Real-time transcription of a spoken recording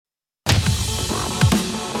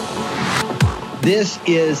This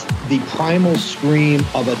is the primal scream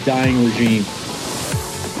of a dying regime.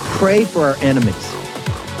 Pray for our enemies,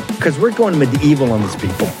 because we're going medieval on these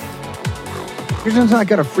people. You're just not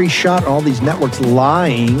got a free shot on all these networks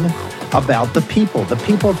lying about the people. The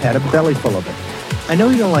people have had a belly full of it. I know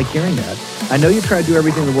you don't like hearing that. I know you try to do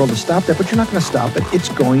everything in the world to stop that, but you're not going to stop it. It's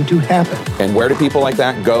going to happen. And where do people like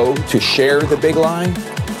that go to share the big lie?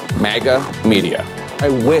 MAGA media. I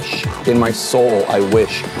wish, in my soul, I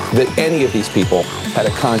wish that any of these people had a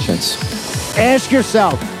conscience. Ask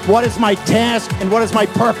yourself, what is my task and what is my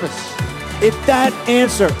purpose? If that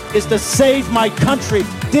answer is to save my country,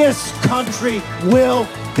 this country will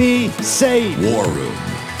be saved. War Room.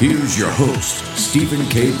 Here's your host, Stephen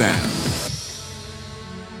K. Bannon.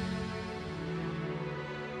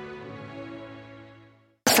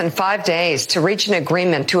 In 5 days to reach an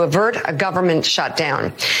agreement to avert a government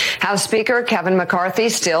shutdown. House Speaker Kevin McCarthy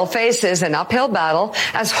still faces an uphill battle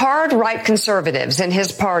as hard right conservatives in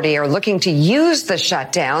his party are looking to use the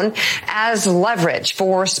shutdown as leverage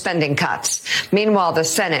for spending cuts. Meanwhile, the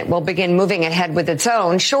Senate will begin moving ahead with its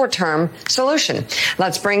own short-term solution.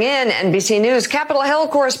 Let's bring in NBC News Capitol Hill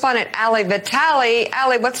correspondent Ali Vitale.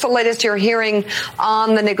 Ali, what's the latest you're hearing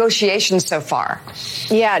on the negotiations so far?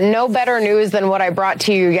 Yeah, no better news than what I brought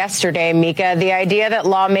to you yesterday, Mika. The idea that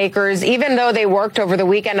lawmakers, even though they worked over the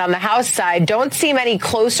weekend on the House side, don't seem any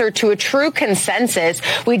closer to a true consensus.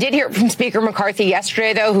 We did hear from Speaker McCarthy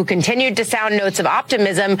yesterday, though, who continued to sound notes of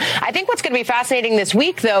optimism. I think what's going to be fascinating this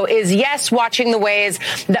week, though, is, yes, watching the ways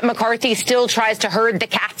that McCarthy still tries to herd the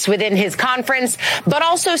cats within his conference, but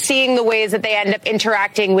also seeing the ways that they end up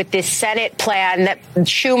interacting with this Senate plan that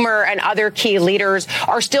Schumer and other key leaders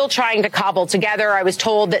are still trying to cobble together. I was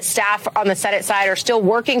told that staff on the Senate side are still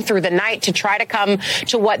working through the night to try to come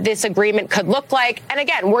to what this agreement could look like. And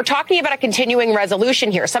again, we're talking about a continuing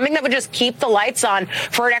resolution here, something that would just keep the lights on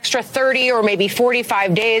for an extra 30 or maybe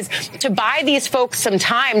 45 days to buy these folks some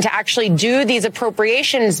time to actually do these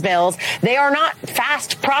appropriations bills. They are not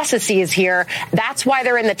fast processes here. That's why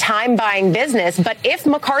they're in the time buying business. But if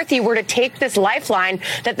McCarthy were to take this lifeline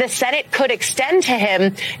that the Senate could extend to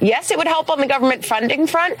him, yes, it would help on the government funding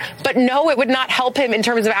front, but no, it would not help him in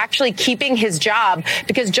terms of actually keeping his job,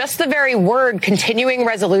 because just the very word continuing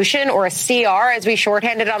resolution, or a CR as we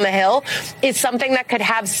shorthanded on the Hill, is something that could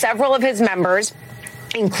have several of his members,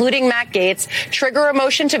 including Matt Gaetz, trigger a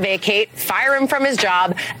motion to vacate, fire him from his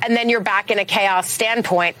job, and then you're back in a chaos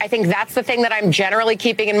standpoint. I think that's the thing that I'm generally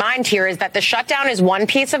keeping in mind here, is that the shutdown is one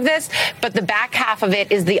piece of this, but the back half of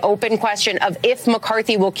it is the open question of if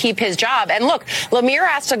McCarthy will keep his job. And look, Lemire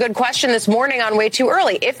asked a good question this morning on Way Too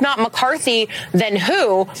Early. If not McCarthy, then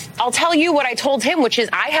who? I'll tell you what I told him, which is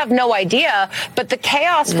I have no idea, but the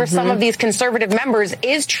chaos for some of these conservative members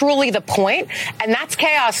is truly the point, and that's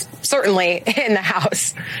chaos certainly in the House.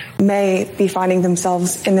 May be finding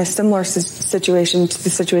themselves in a similar situation to the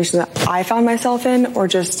situation that I found myself in, or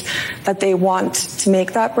just that they want to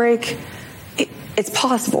make that break. It's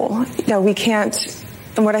possible. You know, we can't.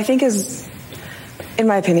 And what I think is, in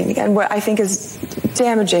my opinion, again, what I think is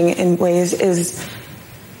damaging in ways is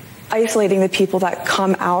isolating the people that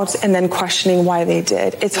come out and then questioning why they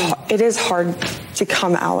did. It is hard to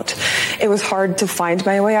come out. It was hard to find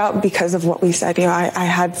my way out because of what we said. You know, I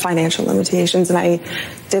had financial limitations and I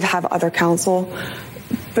did have other counsel,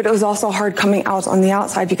 but it was also hard coming out on the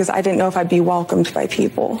outside because I didn't know if I'd be welcomed by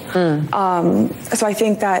people. So I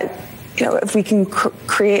think that, you know, if we can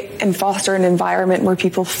create and foster an environment where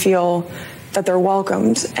people feel that they're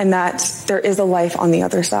welcomed and that there is a life on the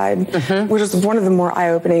other side, which is one of the more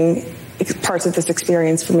eye-opening parts of this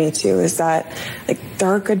experience for me too, is that like there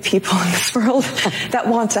are good people in this world that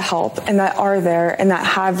want to help and that are there and that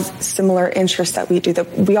have similar interests that we do,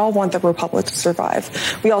 that we all want the republic to survive.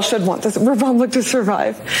 We all should want this republic to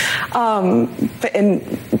survive. But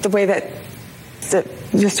in the way that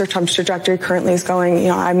Mr. Trump's trajectory currently is going, you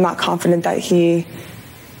know, I'm not confident that he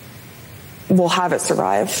will have it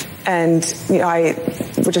survive. And, you know, I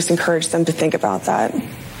would just encourage them to think about that.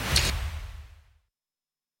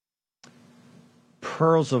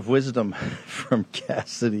 Pearls of wisdom from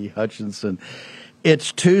Cassidy Hutchinson.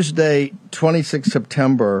 It's Tuesday, 26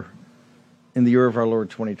 September in the year of our Lord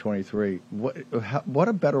 2023. What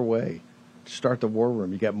a better way to start the war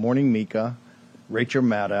room. You got Morning Mika, Rachel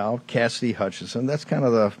Maddow, Cassidy Hutchinson. That's kind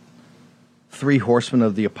of the three horsemen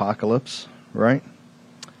of the apocalypse, right?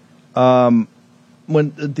 When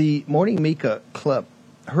the Morning Mika clip,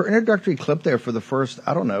 her introductory clip there for the first,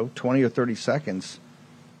 20 or 30 seconds,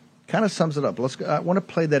 kind of sums it up. I want to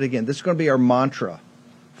play that again. This is going to be our mantra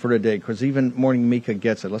for today, because even Morning Mika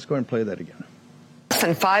gets it. Let's go ahead and play that again. less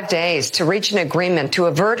than 5 days to reach an agreement to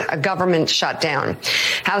avert a government shutdown.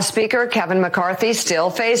 House Speaker Kevin McCarthy still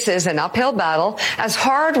faces an uphill battle as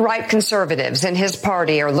hard right conservatives in his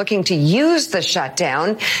party are looking to use the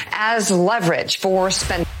shutdown as leverage for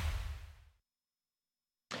spending.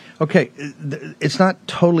 Okay, it's not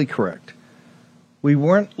totally correct. We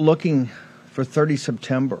weren't looking for 30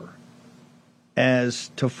 September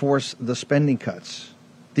as to force the spending cuts.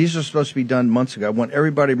 These are supposed to be done months ago. I want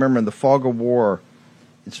everybody to remember in the fog of war,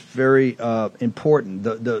 it's very important.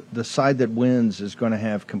 The side that wins is going to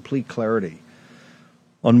have complete clarity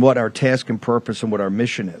on what our task and purpose and what our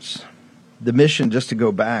mission is. The mission, just to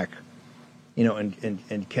go back,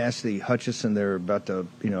 and Cassidy Hutchinson, they're about to,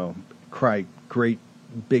 cry great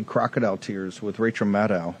big crocodile tears with Rachel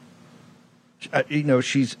Maddow.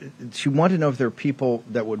 She wanted to know if there are people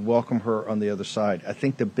that would welcome her on the other side. I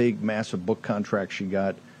think the big, massive book contract she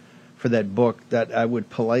got for that book that I would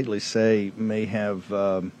politely say may have,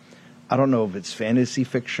 I don't know if it's fantasy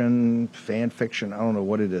fiction, fan fiction, I don't know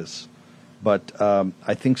what it is. But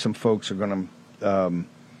I think some folks are going to,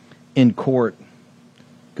 in court,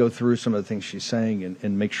 go through some of the things she's saying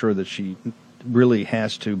and make sure that she really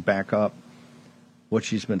has to back up what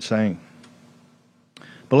she's been saying.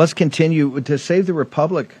 But let's continue. To save the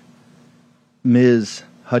Republic, Ms.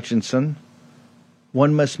 Hutchinson,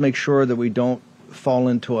 one must make sure that we don't fall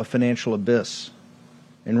into a financial abyss.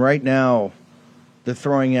 And right now, they're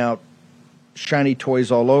throwing out shiny toys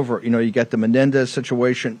all over. You got the Menendez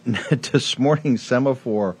situation, this morning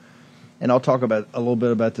Semaphore, and I'll talk about a little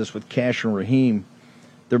bit about this with Cash and Raheem.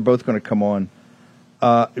 They're both going to come on.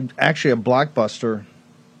 Actually, a blockbuster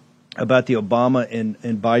about the Obama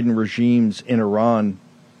and Biden regimes in Iran,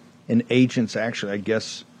 and agents actually, I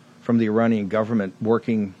guess, from the Iranian government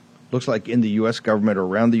working, looks like in the U.S. government or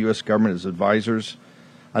around the U.S. government as advisors.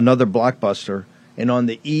 Another blockbuster. And on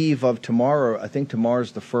the eve of tomorrow, I think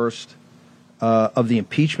tomorrow's the first of the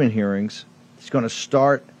impeachment hearings. It's going to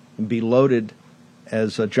start and be loaded,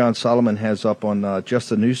 as John Solomon has up on Just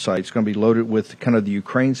the News site. It's going to be loaded with kind of the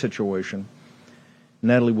Ukraine situation.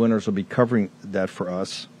 Natalie Winters will be covering that for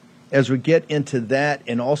us. As we get into that,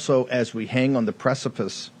 and also as we hang on the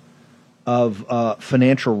precipice of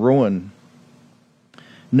financial ruin,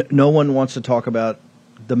 no one wants to talk about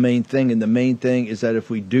the main thing, and the main thing is that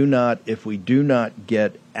if we do not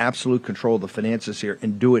get absolute control of the finances here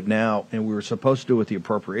and do it now, and we were supposed to do it with the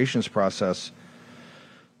appropriations process,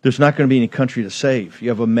 there's not going to be any country to save. You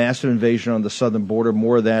have a massive invasion on the southern border.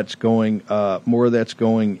 More of that's going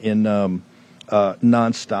in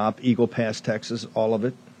nonstop. Eagle Pass, Texas, all of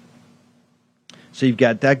it. So you've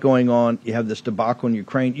got that going on. You have this debacle in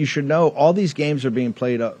Ukraine. You should know all these games are being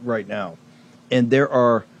played right now. And there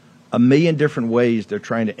are a million different ways they're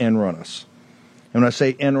trying to end run us. And when I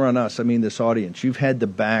say end run us, I mean this audience. You've had the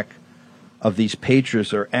back of these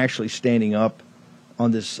patriots that are actually standing up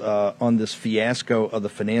on this fiasco of the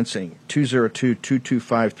financing.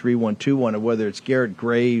 202-225-3121, and whether it's Garrett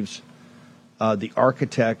Graves, the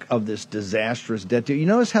architect of this disastrous debt deal. You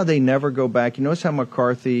notice how they never go back? You notice how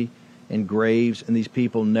McCarthy and Graves and these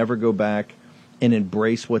people never go back and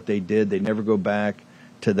embrace what they did? They never go back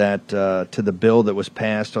to that to the bill that was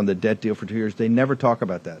passed on the debt deal for 2 years. They never talk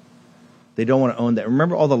about that. They don't want to own that.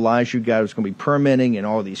 Remember all the lies you got? It was going to be permitting and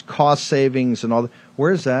all these cost savings and all that.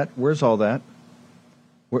 Where's that? Where's all that?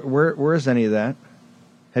 Where is any of that?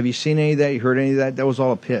 Have you seen any of that? You heard any of that? That was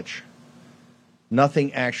all a pitch.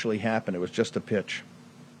 Nothing actually happened. It was just a pitch.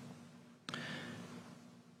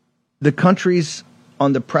 The country's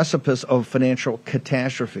on the precipice of financial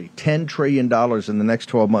catastrophe. $10 trillion in the next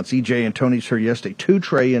 12 months. EJ and Tony's here yesterday. $2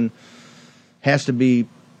 trillion has to be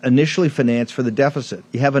initially financed for the deficit.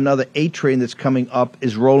 You have another $8 trillion that's coming up,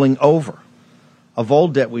 is rolling over of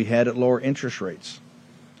old debt we had at lower interest rates.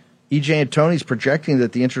 EJ and Tony's projecting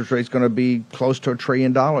that the interest rate is going to be close to $1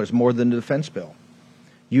 trillion, more than the defense bill.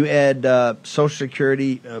 You add Social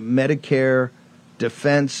Security, Medicare,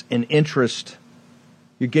 defense, and interest,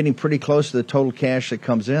 you're getting pretty close to the total cash that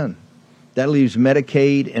comes in. That leaves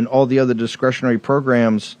Medicaid and all the other discretionary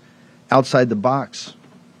programs outside the box.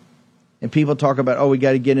 And people talk about, we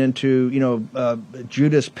got to get into,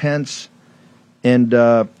 Judas Pence and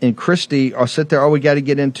Christie will sit there, we got to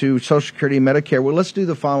get into Social Security and Medicare. Well, let's do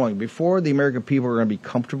the following. Before the American people are going to be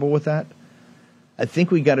comfortable with that, I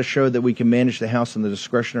think we got to show that we can manage the house on the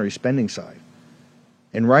discretionary spending side.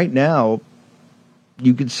 And right now,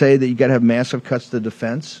 you could say that you got to have massive cuts to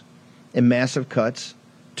defense and massive cuts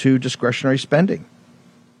to discretionary spending.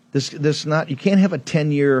 You can't have a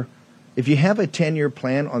 10-year. If you have a 10-year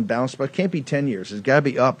plan on balance, but it can't be 10 years. It's got to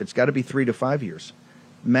be up. It's got to be 3 to 5 years,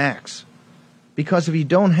 max. Because if you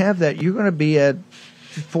don't have that, you're going to be at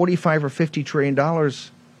 $45 or $50 trillion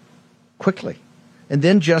quickly. And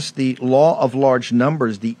then just the law of large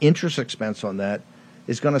numbers, the interest expense on that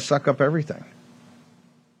is going to suck up everything.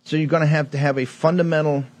 So you're going to have a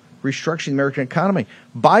fundamental restructuring of the American economy.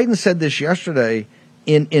 Biden said this yesterday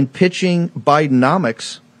in pitching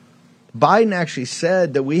Bidenomics. Biden actually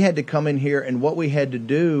said that we had to come in here and what we had to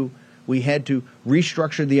do, we had to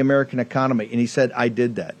restructure the American economy. And he said, I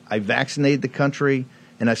did that. I vaccinated the country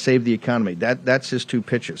and I saved the economy. That's his two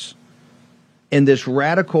pitches. And this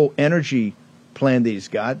radical energy plan that he's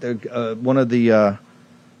got, there's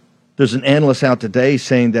an analyst out today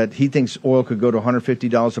saying that he thinks oil could go to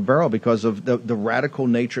 $150 a barrel because of the radical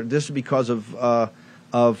nature. This is because of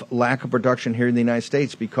lack of production here in the United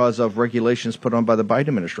States, because of regulations put on by the Biden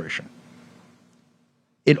administration.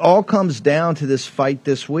 It all comes down to this fight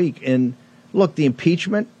this week. And look, the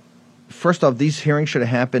impeachment, first off, these hearings should have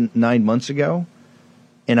happened 9 months ago.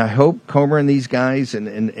 And I hope Comer and these guys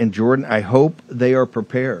and Jordan, I hope they are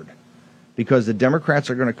prepared, because the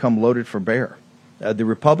Democrats are going to come loaded for bear. The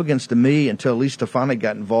Republicans, to me, until at least Stefani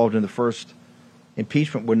got involved in the first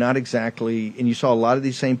impeachment, were not exactly, and you saw a lot of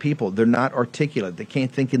these same people, they're not articulate. They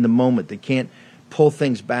can't think in the moment. They can't pull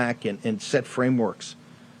things back and set frameworks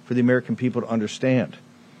for the American people to understand.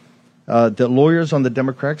 The lawyers on the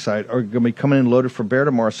Democratic side are going to be coming in loaded for bear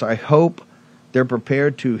tomorrow, so I hope they're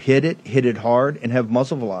prepared to hit it hard, and have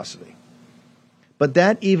muzzle velocity. But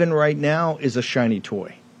that even right now is a shiny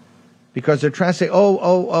toy. Because they're trying to say,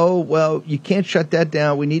 well, you can't shut that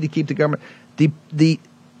down. We need to keep the government. The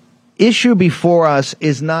issue before us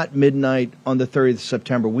is not midnight on the 30th of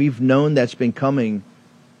September. We've known that's been coming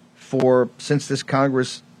since this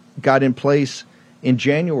Congress got in place in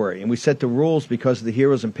January. And we set the rules because of the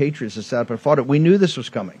heroes and patriots that sat up and fought it. We knew this was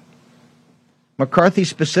coming. McCarthy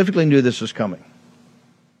specifically knew this was coming.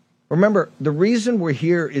 Remember, the reason we're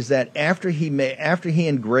here is that after he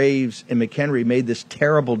and Graves and McHenry made this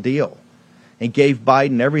terrible deal and gave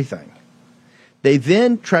Biden everything, they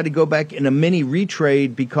then tried to go back in a mini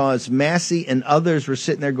retrade because Massey and others were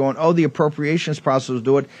sitting there going, the appropriations process will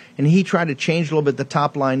do it. And he tried to change a little bit the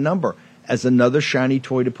top line number as another shiny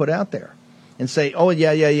toy to put out there and say,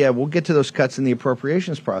 yeah, we'll get to those cuts in the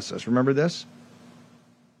appropriations process. Remember this?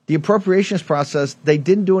 The appropriations process, they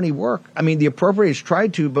didn't do any work. I mean, the appropriators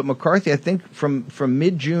tried to, but McCarthy, I think from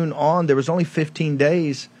mid-June on, there was only 15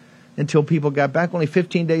 days until people got back, only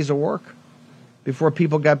 15 days of work before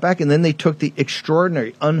people got back. And then they took the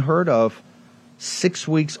extraordinary, unheard of 6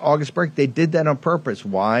 weeks August break. They did that on purpose.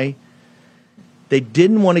 Why? They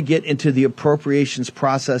didn't want to get into the appropriations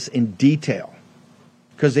process in detail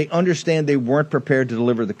because they understand they weren't prepared to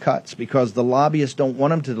deliver the cuts, because the lobbyists don't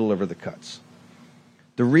want them to deliver the cuts.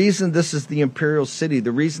 The reason this is the imperial city,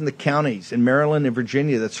 the reason the counties in Maryland and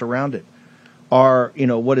Virginia that surround it are,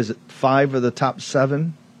 5 of the top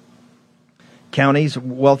 7 counties,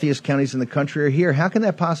 wealthiest counties in the country are here. How can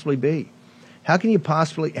that possibly be? How can you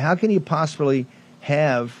possibly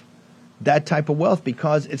have that type of wealth?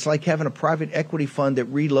 Because it's like having a private equity fund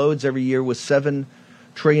that reloads every year with $7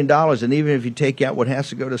 trillion. And even if you take out what has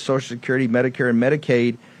to go to Social Security, Medicare, and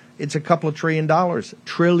Medicaid, it's a couple of $1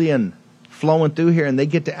 trillion flowing through here, and they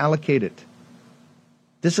get to allocate it.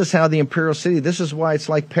 This is how the imperial city, this is why it's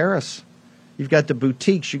like Paris. You've got the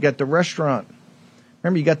boutiques, you've got the restaurant.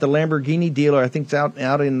 Remember, you got the Lamborghini dealer, I think it's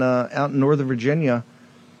out in Northern Virginia.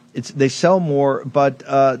 They sell more, but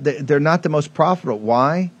they're not the most profitable.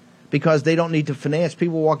 Why? Because they don't need to finance.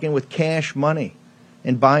 People walk in with cash money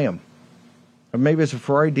and buy them. Or maybe it's a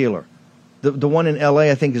Ferrari dealer. The one in L.A.,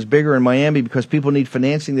 I think, is bigger in Miami because people need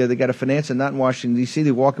financing there. They got to finance it, not in Washington, D.C.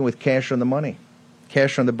 They're walking with cash on the money,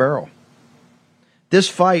 cash on the barrel. This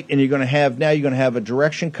fight, and you're going to have a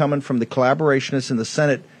direction coming from the collaborationists in the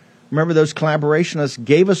Senate. Remember, those collaborationists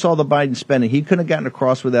gave us all the Biden spending. He couldn't have gotten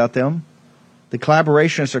across without them. The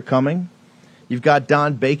collaborationists are coming. You've got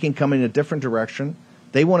Don Bacon coming in a different direction.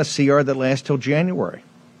 They want a CR that lasts till January.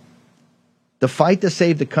 The fight to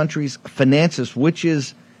save the country's finances, which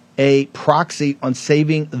is a proxy on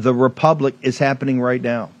saving the republic, is happening right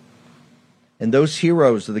now. And those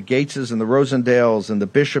heroes, the Gateses and the Rosendales and the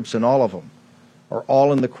Bishops and all of them, are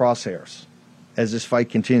all in the crosshairs as this fight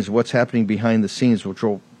continues. What's happening behind the scenes, which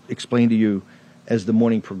we'll explain to you as the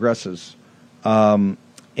morning progresses, and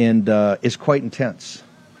is quite intense.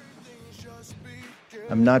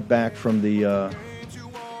 I'm not back from the.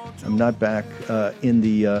 I'm not back in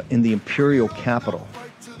the imperial capital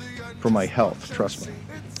for my health. Trust me.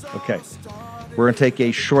 Okay, we're going to take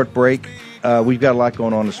a short break. We've got a lot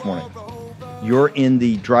going on this morning. You're in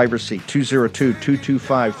the driver's seat,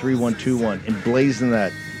 202-225-3121, and blazing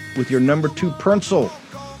that with your number 2 pencil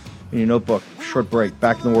in your notebook. Short break.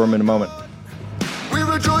 Back in the War Room in a moment.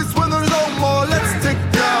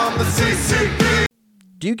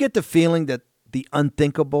 Do you get the feeling that the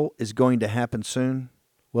unthinkable is going to happen soon?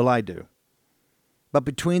 Well, I do. But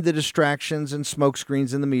between the distractions and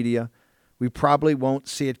smokescreens in the media, we probably won't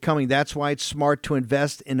see it coming. That's why it's smart to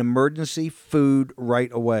invest in emergency food right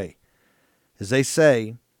away. As they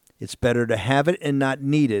say, it's better to have it and not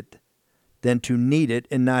need it than to need it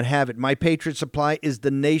and not have it. My Patriot Supply is the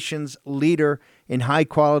nation's leader in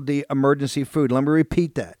high-quality emergency food. Let me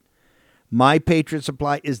repeat that. My Patriot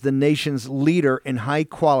Supply is the nation's leader in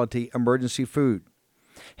high-quality emergency food.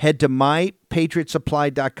 Head to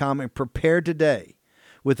mypatriotsupply.com and prepare today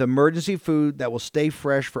with emergency food that will stay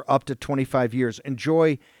fresh for up to 25 years.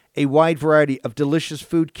 Enjoy a wide variety of delicious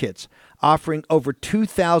food kits offering over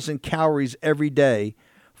 2,000 calories every day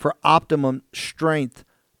for optimum strength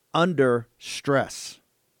under stress.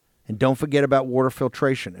 And don't forget about water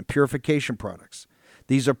filtration and purification products.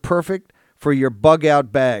 These are perfect for your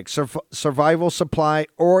bug-out bag, survival supply,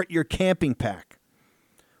 or your camping pack.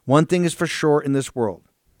 One thing is for sure in this world.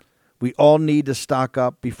 We all need to stock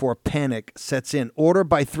up before panic sets in. Order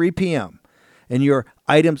by 3 p.m. and your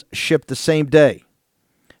items ship the same day.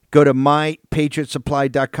 Go to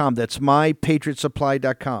mypatriotsupply.com. That's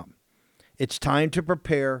mypatriotsupply.com. It's time to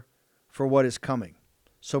prepare for what is coming.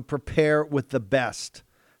 So prepare with the best.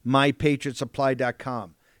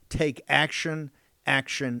 mypatriotsupply.com. Take action,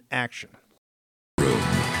 action, action.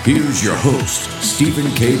 Here's your host,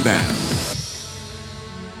 Stephen K. Bannon.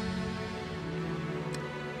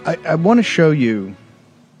 I want to show you,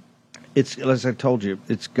 it's as I told you,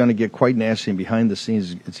 it's going to get quite nasty, and behind the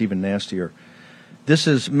scenes it's even nastier. This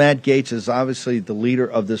is Matt Gaetz, is obviously the leader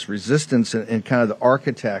of this resistance and kind of the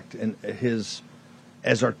architect, and his,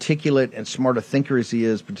 as articulate and smart a thinker as he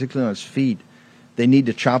is, particularly on his feet, they need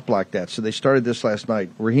to chop block that. So they started this last night.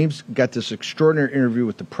 Raheem's got this extraordinary interview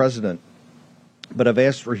with the president, but I've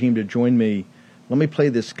asked Raheem to join me. Let me play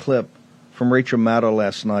this clip from Rachel Maddow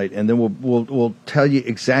last night, and then we'll tell you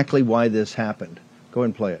exactly why this happened. Go ahead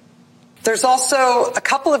and play it. There's also a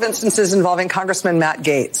couple of instances involving Congressman Matt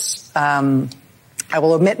Gaetz. I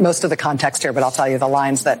will omit most of the context here, but I'll tell you the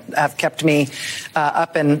lines that have kept me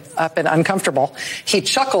up and uncomfortable. He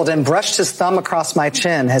chuckled and brushed his thumb across my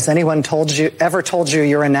chin. Has anyone ever told you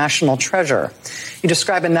you're a national treasure? You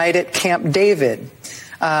describe a night at Camp David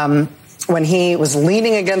when he was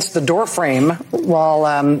leaning against the door frame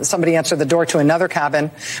while somebody answered the door to another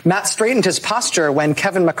cabin. Matt straightened his posture when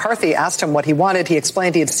Kevin McCarthy asked him what he wanted. He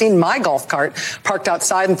explained he had seen my golf cart parked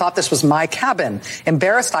outside and thought this was my cabin.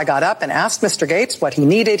 Embarrassed, I got up and asked Mr. Gaetz what he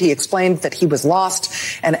needed. He explained that he was lost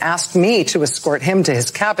and asked me to escort him to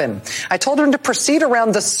his cabin. I told him to proceed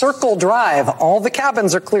around the Circle Drive. All the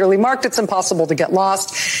cabins are clearly marked. It's impossible to get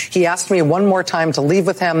lost. He asked me one more time to leave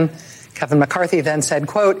with him. Kevin McCarthy then said,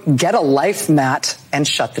 quote, "Get a life, Matt," and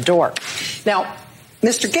shut the door. Now,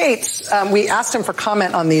 Mr. Gaetz, we asked him for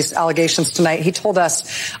comment on these allegations tonight. He told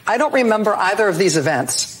us, "I don't remember either of these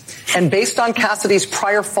events. And based on Cassidy's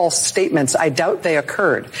prior false statements, I doubt they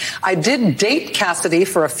occurred. I did date Cassidy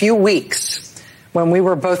for a few weeks when we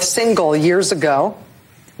were both single years ago.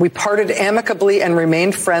 We parted amicably and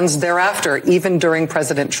remained friends thereafter, even during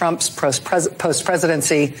President Trump's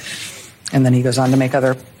post-presidency." And then he goes on to make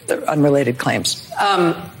other unrelated claims.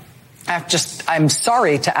 I'm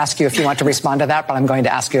sorry to ask you if you want to respond to that, but I'm going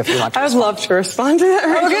to ask you if you want to I would love to respond to that.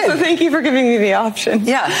 Rachel, okay. So thank you for giving me the option.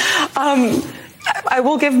 Yeah. I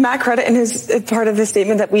will give Matt credit in his part of the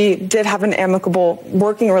statement that we did have an amicable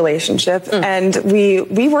working relationship, and we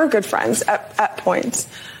were good friends at points.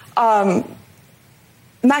 Matt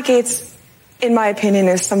Gaetz, in my opinion,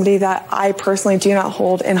 is somebody that I personally do not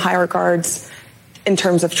hold in high regards in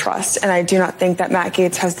terms of trust. And I do not think that Matt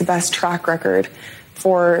Gaetz has the best track record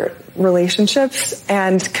for relationships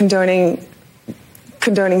and condoning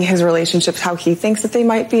his relationships how he thinks that they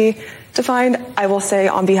might be defined. I will say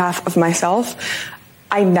on behalf of myself,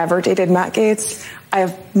 I never dated Matt Gaetz. I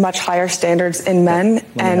have much higher standards in men,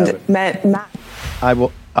 and Matt.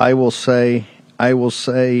 I will say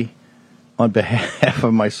on behalf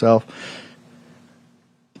of myself,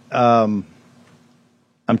 I'm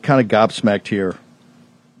kind of gobsmacked here.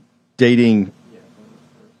 Dating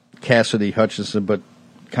Cassidy Hutchinson, but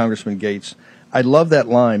Congressman Gaetz. I love that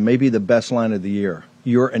line, maybe the best line of the year.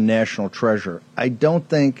 You're a national treasure. I don't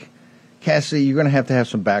think, Cassidy, you're going to have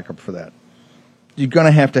some backup for that. You're going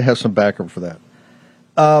to have some backup for that.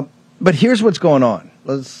 But here's what's going on.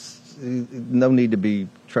 No need to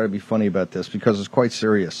try to be funny about this because it's quite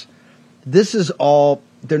serious. This is all,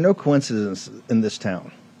 there are no coincidences in this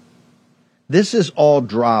town. This is all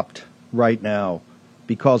dropped right now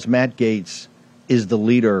because Matt Gaetz is the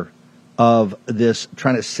leader of this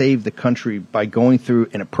trying to save the country by going through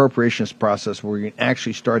an appropriations process where you can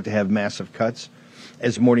actually start to have massive cuts,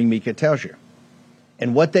 as Morning Mika tells you.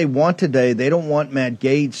 And what they want today, they don't want Matt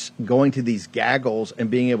Gaetz going to these gaggles and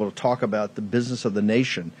being able to talk about the business of the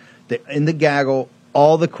nation. In the gaggle,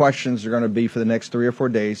 all the questions are going to be for the next 3 or 4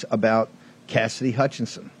 days about Cassidy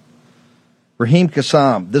Hutchinson. Raheem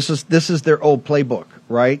Kassam, this is their old playbook,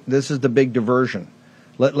 right? This is the big diversion.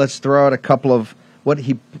 Let's throw out a couple of what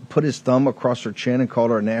he put his thumb across her chin and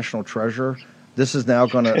called her a national treasure. This is now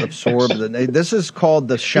going to absorb the. This is called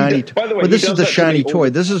the shiny. By the way, this is the shiny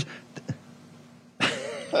toy. This is.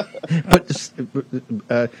 But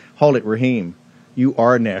hold it, Raheem. You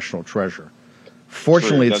are a national treasure.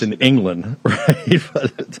 Fortunately, it's in England, right?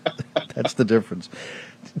 But that's the difference.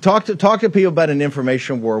 Talk to people about an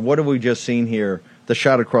information war. What have we just seen here? The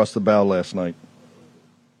shot across the bow last night.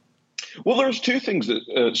 Well, there's two things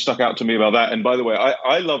that stuck out to me about that. And by the way,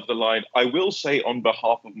 I love the line, I will say on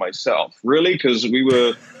behalf of myself. Really? Because we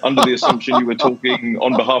were under the assumption you were talking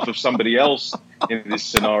on behalf of somebody else in this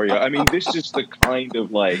scenario. I mean, this is the kind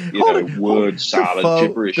of word salad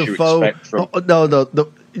gibberish you expect from...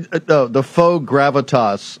 the faux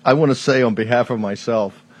gravitas. I want to say on behalf of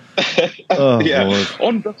myself. Oh, yeah. Lord.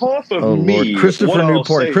 On behalf of me, Lord.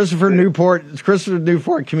 Christopher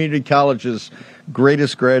Newport Community College's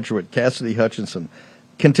greatest graduate, Cassidy Hutchinson.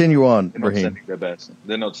 Continue on, Raheem.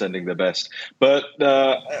 They're not sending their best. But,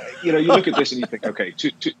 you look at this and you think, okay,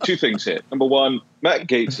 two things here. Number one, Matt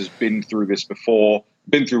Gaetz has been through this before,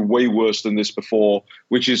 been through way worse than this before,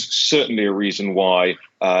 which is certainly a reason why,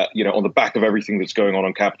 on the back of everything that's going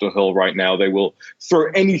on Capitol Hill right now, they will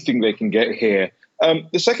throw anything they can get here.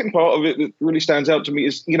 The second part of it that really stands out to me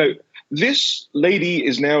is, this lady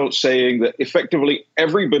is now saying that effectively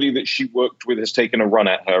everybody that she worked with has taken a run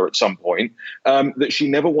at her at some point, that she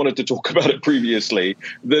never wanted to talk about it previously,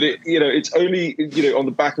 that it's only, on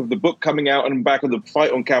the back of the book coming out and back of the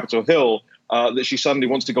fight on Capitol Hill, that she suddenly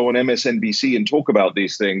wants to go on MSNBC and talk about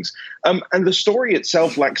these things. And the story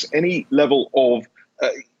itself lacks any level of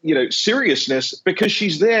seriousness because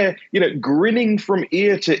she's there, grinning from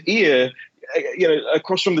ear to ear,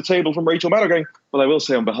 across from the table from Rachel Maddow going, well, I will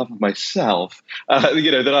say on behalf of myself,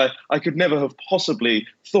 that I could never have possibly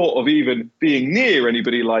thought of even being near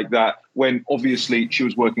anybody like that when obviously she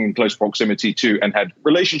was working in close proximity to and had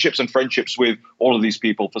relationships and friendships with all of these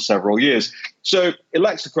people for several years. So it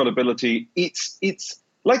lacks the credibility. It's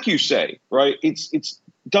like you say, right? It's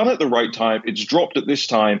done at the right time. It's dropped at this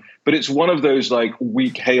time, but it's one of those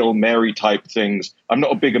weak Hail Mary type things. I'm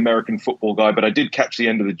not a big American football guy, but I did catch the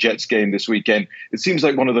end of the Jets game this weekend. It seems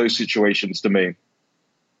like one of those situations to me.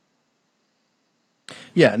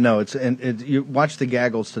 Yeah, no, you watch the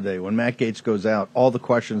gaggles today. When Matt Gaetz goes out, all the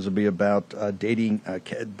questions will be about dating,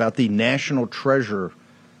 about the national treasure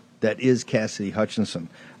that is Cassidy Hutchinson.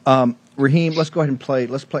 Raheem, let's go ahead and play.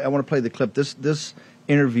 I want to play the clip. This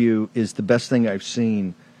interview is the best thing I've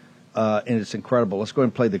seen, and it's incredible. Let's go ahead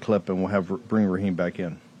and play the clip, and we'll bring Raheem back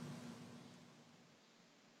in.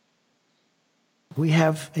 We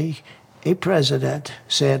have a president,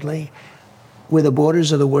 sadly, where the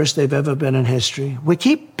borders are the worst they've ever been in history.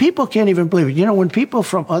 People can't even believe it. When people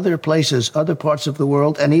from other places, other parts of the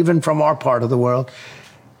world, and even from our part of the world,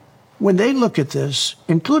 when they look at this,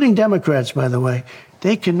 including Democrats, by the way,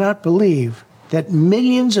 they cannot believe that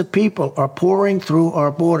millions of people are pouring through our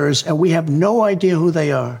borders, and we have no idea who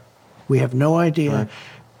they are. We have no idea. Right.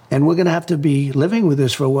 And we're going to have to be living with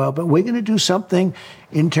this for a while, but we're going to do something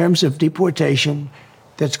in terms of deportation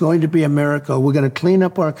that's going to be a miracle. We're going to clean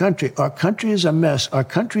up our country. Our country is a mess. Our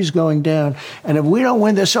country's going down. And if we don't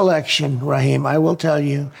win this election, Raheem, I will tell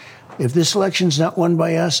you, if this election's not won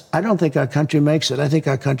by us, I don't think our country makes it. I think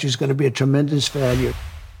our country's going to be a tremendous failure.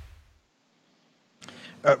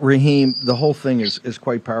 Raheem, the whole thing is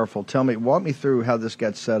quite powerful. Walk me through how this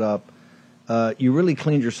got set up. You really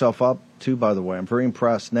cleaned yourself up, too, by the way. I'm very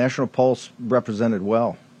impressed. National Pulse represented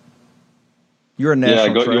well. You're a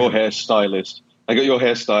national treasure. Your hairstylist. I got your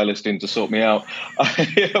hairstylist in to sort me out.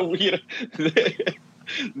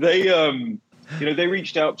 They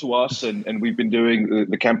reached out to us, and we've been doing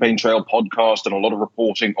the Campaign Trail podcast and a lot of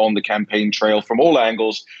reporting on the campaign trail from all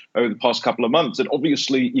angles over the past couple of months. And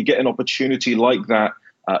obviously, you get an opportunity like that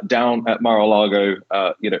down at Mar-a-Lago,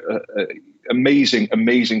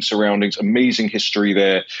 amazing surroundings, amazing history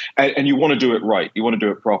there. And you want to do it right. You want to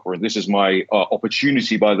do it proper. And this is my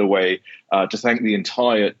opportunity, by the way, to thank the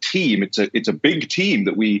entire team. It's a big team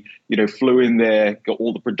that we, flew in there, got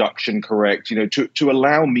all the production correct, to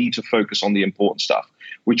allow me to focus on the important stuff,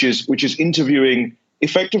 which is interviewing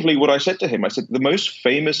effectively what I said to him. I said, the most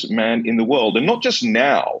famous man in the world, and not just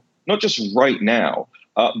now, not just right now,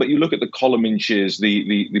 But you look at the column inches,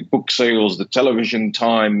 the book sales, the television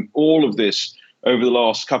time, all of this over the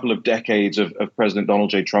last couple of decades of President Donald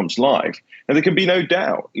J. Trump's life. And there can be no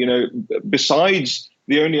doubt, besides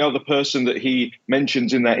the only other person that he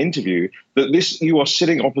mentions in that interview, that you are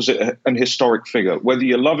sitting opposite an historic figure, whether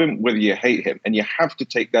you love him, whether you hate him, and you have to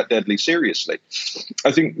take that deadly seriously.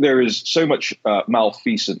 I think there is so much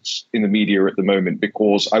malfeasance in the media at the moment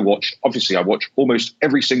because I watch almost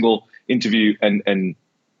every single interview and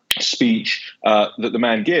speech that the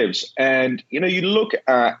man gives. And, you look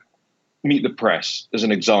at Meet the Press as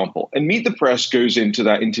an example. And Meet the Press goes into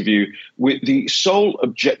that interview with the sole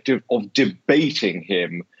objective of debating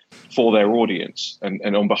him for their audience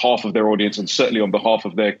and on behalf of their audience and certainly on behalf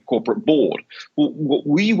of their corporate board. Well, what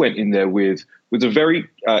we went in there with a very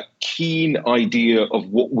keen idea of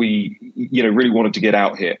what we, really wanted to get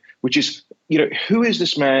out here, which is, who is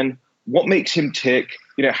this man? What makes him tick?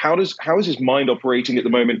 How is his mind operating at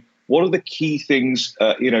the moment? What are the key things,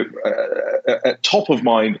 at top of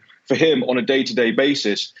mind for him on a day-to-day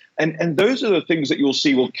basis? And those are the things that you'll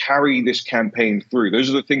see will carry this campaign through. Those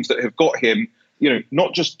are the things that have got him,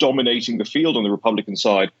 not just dominating the field on the Republican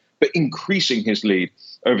side, but increasing his lead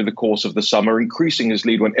over the course of the summer, increasing his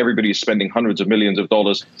lead when everybody is spending hundreds of millions of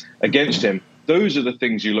dollars against him. Those are the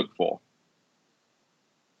things you look for.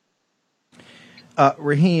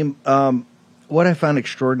 Raheem, what I found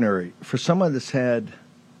extraordinary, for someone that's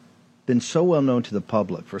been so well known to the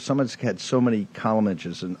public, for someone that's had so many column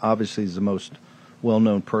inches, and obviously is the most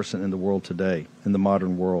well-known person in the world today, in the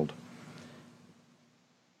modern world,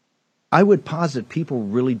 I would posit people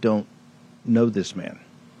really don't know this man.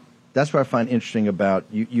 That's what I find interesting about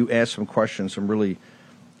you. You asked some questions, some really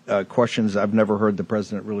questions I've never heard the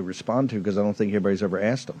president really respond to because I don't think anybody's ever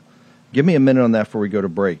asked them. Give me a minute on that before we go to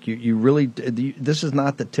break. You really, this is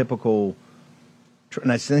not the typical.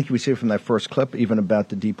 And I think we see it from that first clip, even about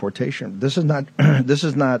the deportation. This is not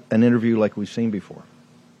an interview like we've seen before.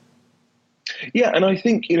 Yeah, and I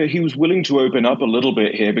think he was willing to open up a little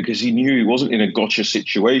bit here because he knew he wasn't in a gotcha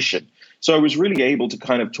situation. So I was really able to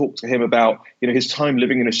kind of talk to him about his time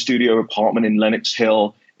living in a studio apartment in Lenox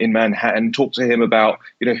Hill in Manhattan. Talk to him about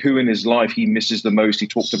who in his life he misses the most. He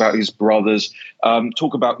talked about his brothers.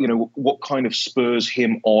 Talk about what kind of spurs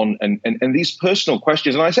him on and these personal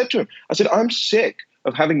questions. And I said to him, I'm sick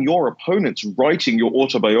of having your opponents writing your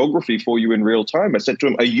autobiography for you in real time. I said to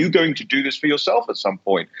him, are you going to do this for yourself at some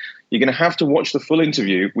point? You're going to have to watch the full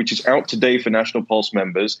interview, which is out today for National Pulse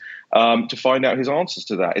members, to find out his answers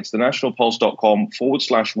to that. It's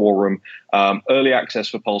thenationalpulse.com/war room. Early access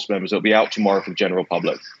for Pulse members. It'll be out tomorrow for the general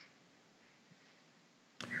public.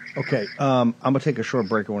 Okay, I'm going to take a short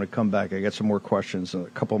break. I want to come back. I got some more questions and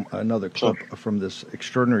another clip from this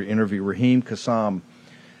extraordinary interview. Raheem Kassam,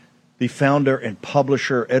 the founder and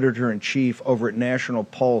publisher, editor-in-chief over at National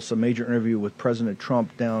Pulse, a major interview with President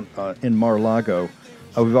Trump down in Mar-a-Lago.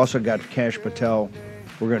 We've also got Kash Patel.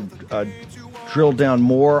 We're going to drill down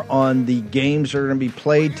more on the games that are going to be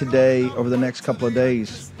played today over the next couple of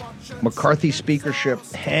days. McCarthy's speakership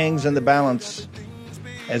hangs in the balance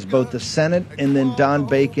as both the Senate and then Don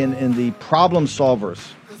Bacon and the problem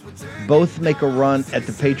solvers both make a run at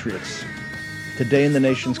the Patriots today in the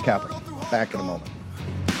nation's capital. Back in a moment.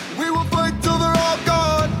 We will fight till they're all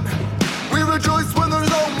gone. We rejoice when there's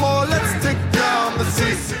no more. Let's take down the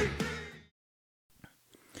CC.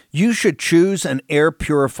 You should choose an air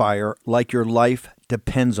purifier like your life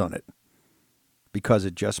depends on it, because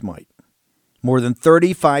it just might. More than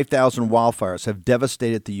 35,000 wildfires have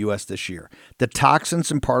devastated the U.S. this year. The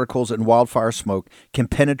toxins and particles in wildfire smoke can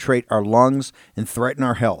penetrate our lungs and threaten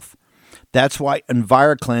our health. That's why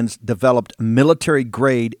EnviroCleanse developed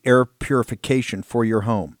military-grade air purification for your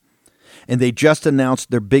home. And they just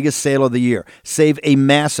announced their biggest sale of the year. Save a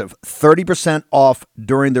massive 30% off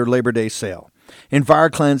during their Labor Day sale.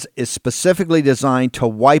 EnviroCleanse is specifically designed to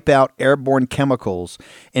wipe out airborne chemicals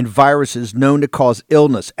and viruses known to cause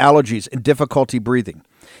illness, allergies, and difficulty breathing.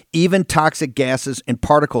 Even toxic gases and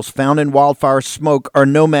particles found in wildfire smoke are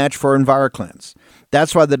no match for EnviroCleanse.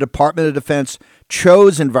 That's why the Department of Defense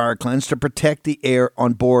chose EnviroCleanse to protect the air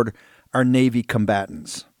on board our Navy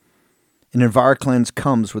combatants. And EnviroCleanse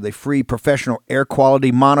comes with a free professional air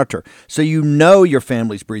quality monitor, so you know your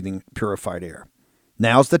family's breathing purified air.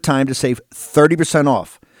 Now's the time to save 30%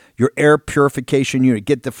 off your air purification unit.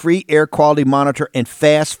 Get the free air quality monitor and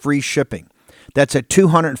fast free shipping. That's a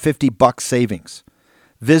 $250 savings.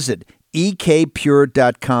 Visit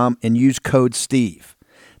ekpure.com and use code Steve.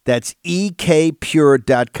 That's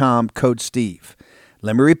ekpure.com, code Steve.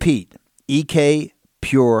 Let me repeat, ekpure.com,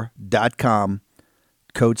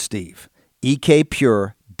 code Steve.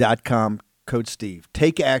 ekpure.com, code Steve.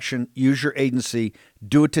 Take action. Use your agency.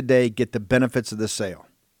 Do it today. Get the benefits of this sale.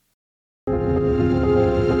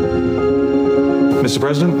 Mr.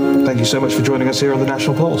 President, thank you so much for joining us here on the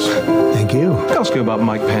National Pulse. Thank you. I'll ask you about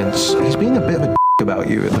Mike Pence. He's being a bit of a about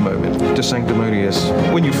you at the moment. De sanctimonious.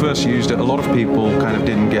 When you first used it, a lot of people kind of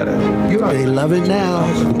didn't get it. They love it now.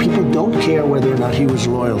 People don't care whether or not he was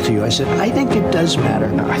loyal to you. I said, I think it does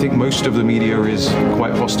matter. I think most of the media is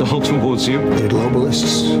quite hostile towards you. They're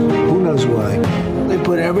globalists. Who knows why? They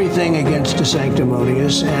put everything against De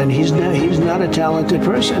sanctimonious, and he's not a talented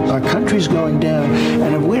person. Our country's going down,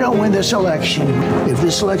 and if we don't win this election, if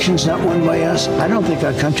this election's not won by us, I don't think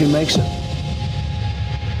our country makes it.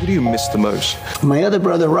 Who do you miss the most? My other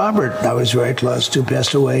brother, Robert, I was very close to,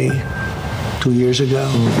 passed away 2 years ago.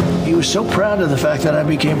 He was so proud of the fact that I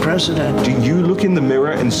became president. Do you look in the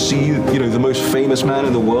mirror and see, the most famous man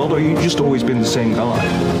in the world, or you just always been the same guy?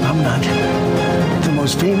 I'm not. The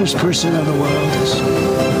most famous person in the world is...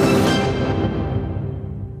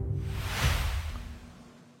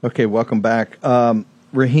 Okay, welcome back.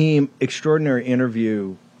 Raheem, extraordinary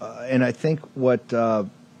interview. And I think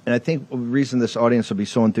the reason this audience will be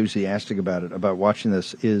so enthusiastic about watching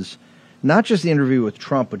this, is not just the interview with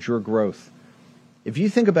Trump, but your growth. If you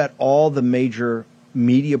think about all the major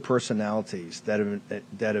media personalities that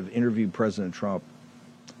have interviewed President Trump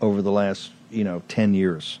over the last 10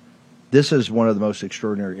 years, this is one of the most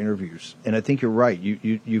extraordinary interviews. And I think you're right.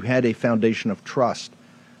 You had a foundation of trust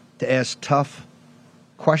to ask tough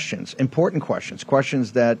questions, important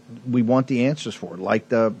questions that we want the answers for, like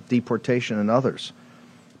the deportation and others.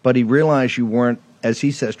 But he realized you weren't, as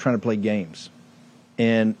he says, trying to play games.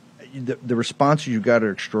 And the responses you got are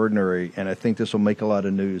extraordinary, and I think this will make a lot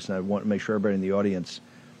of news, and I want to make sure everybody in the audience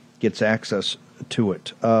gets access to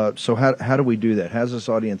it. So how do we do that? How does this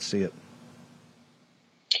audience see it?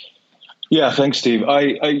 Yeah, thanks, Steve.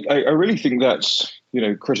 I really think that's,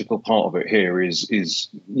 critical part of it here is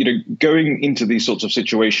going into these sorts of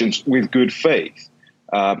situations with good faith.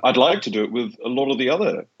 I'd like to do it with a lot of the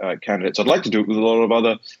other candidates. I'd like to do it with a lot of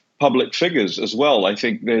other public figures as well. I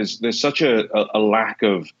think there's such a lack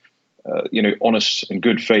of honest and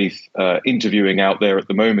good faith interviewing out there at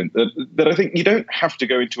the moment that I think you don't have to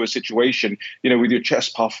go into a situation with your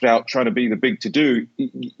chest puffed out trying to be the big to do.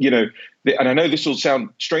 And I know this will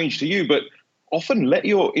sound strange to you, but often let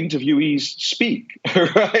your interviewees speak.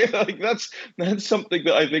 Right? Like that's something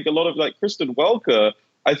that I think a lot of, like Kristen Welker,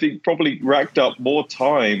 I think probably racked up more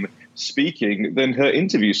time speaking than her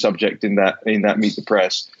interview subject in that Meet the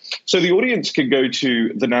Press. So the audience can go to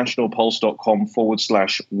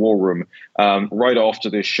thenationalpulse.com/war room. Right after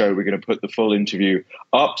this show, we're going to put the full interview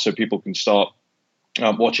up so people can start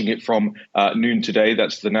watching it from noon today.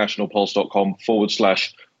 That's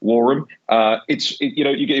thenationalpulse.com/war room.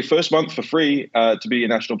 You get your first month for free to be a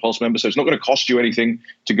National Pulse member, so it's not going to cost you anything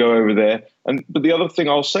to go over there. But the other thing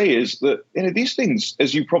I'll say is that these things,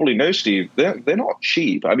 as you probably know, Steve, they're not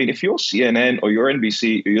cheap. I mean, if you're CNN or you're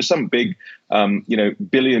NBC or you're some big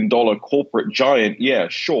billion-dollar corporate giant, yeah,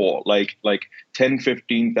 sure, like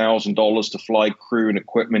 $10,000-$15,000 to fly crew and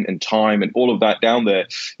equipment and time and all of that down there,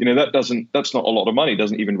 that's not a lot of money. It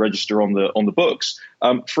doesn't even register on the books.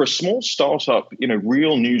 For a small startup,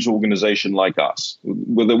 real news organization like us,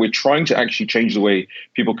 whether we're trying to actually change the way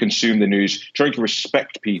people consume the news, trying to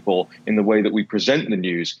respect people in the way that we present the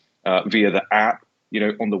news via the app,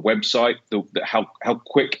 on the website, how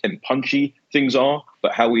quick and punchy things are,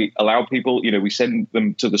 but how we allow people, we send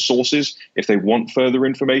them to the sources if they want further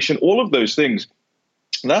information, all of those things.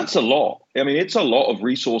 That's a lot. I mean, it's a lot of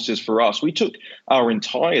resources for us. We took our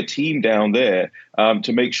entire team down there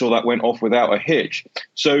to make sure that went off without a hitch.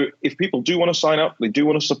 So if people do want to sign up, they do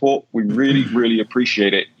want to support, we really, really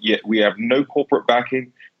appreciate it. Yet we have no corporate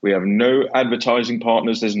backing. We have no advertising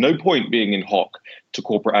partners. There's no point being in hock to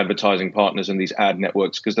corporate advertising partners and these ad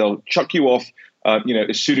networks because they'll chuck you off,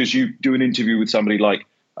 as soon as you do an interview with somebody like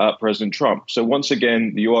President Trump. So once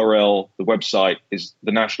again, the URL, the website is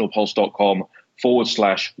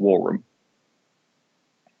thenationalpulse.com/war room.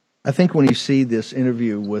 I think when you see this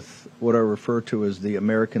interview with what I refer to as the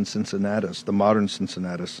American Cincinnatus, the modern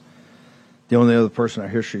Cincinnatus, the only other person in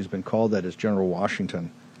our history who's been called that is General Washington,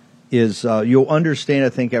 is you'll understand, I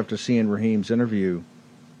think, after seeing Raheem's interview,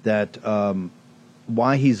 that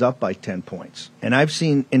why he's up by 10 points. And I've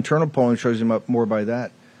seen internal polling shows him up more than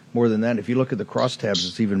that. If you look at the crosstabs,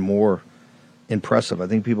 it's even more impressive. I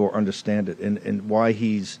think people understand it and why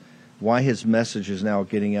his message is now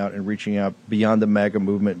getting out and reaching out beyond the MAGA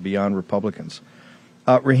movement, beyond Republicans.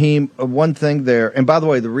 Raheem, one thing there, and by the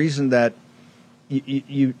way, the reason that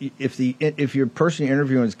if your person you're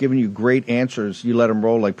interviewing is giving you great answers, you let them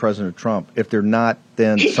roll like President Trump. If they're not,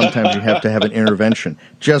 then sometimes you have to have an intervention.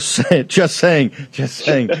 Just saying.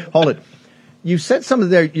 Hold it. You said something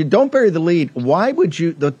there. You don't bury the lead. Why would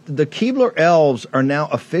you? The Keebler elves are now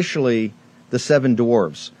officially the seven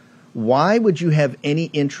dwarves. Why would you have any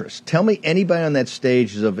interest? Tell me anybody on that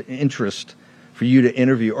stage is of interest for you to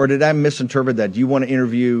interview, or did I misinterpret that? Do you want to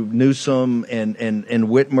interview Newsom and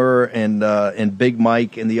Whitmer and Big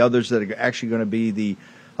Mike and the others that are actually going to be the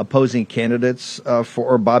opposing candidates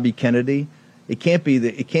for Bobby Kennedy? It can't be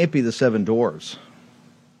the seven dwarves.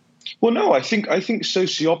 Well, no, I think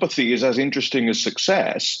sociopathy is as interesting as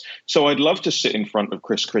success. So I'd love to sit in front of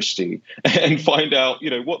Chris Christie and find out,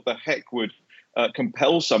 what the heck would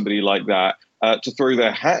compel somebody like that to throw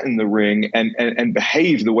their hat in the ring and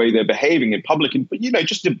behave the way they're behaving in public, and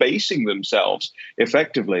just debasing themselves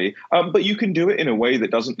effectively. But you can do it in a way that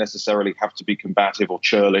doesn't necessarily have to be combative or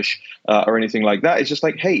churlish or anything like that. It's just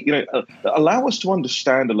like, hey, allow us to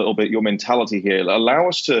understand a little bit your mentality here. Allow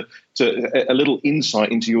us to a little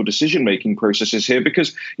insight into your decision-making processes here,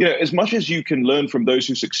 because as much as you can learn from those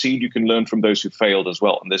who succeed, you can learn from those who failed as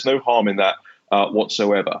well, and there's no harm in that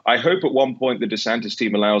whatsoever. I hope at one point the DeSantis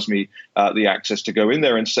team allows me the access to go in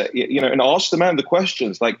there and say, and ask the man the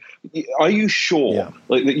questions like, are you sure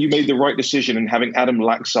that you made the right decision in having Adam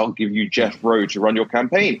Laxalt give you Jeff Rowe to run your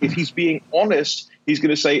campaign? If he's being honest, he's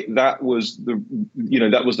going to say that was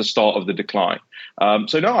the start of the decline.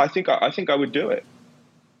 So no, I think I would do it.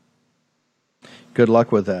 Good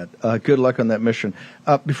luck with that. Good luck on that mission.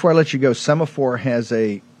 Before I let you go, Semaphore has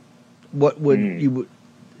what would you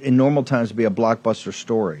in normal times be a blockbuster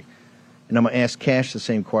story, and I'm going to ask Cash the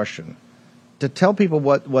same question. To tell people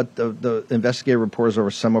what the investigative reporters over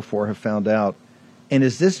Semaphore have found out, and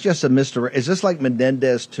is this just is this like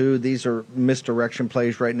Menendez too? These are misdirection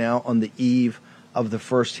plays right now on the eve of the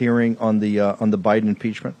first hearing on the Biden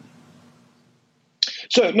impeachment?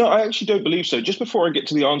 So, no, I actually don't believe so. Just before I get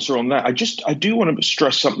to the answer on that, I do want to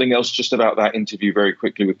stress something else just about that interview very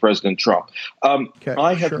quickly with President Trump.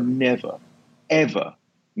 I have never, ever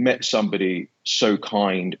met somebody so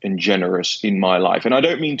kind and generous in my life. And I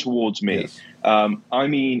don't mean towards me. Yes. I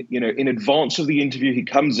mean, in advance of the interview, he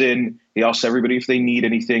comes in, he asks everybody if they need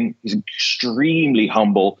anything. He's extremely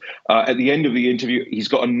humble. At the end of the interview, he's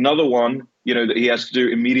got another one, that he has to do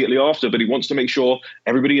immediately after, but he wants to make sure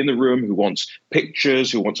everybody in the room who wants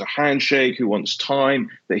pictures, who wants a handshake, who wants time,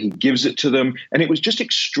 that he gives it to them. And it was just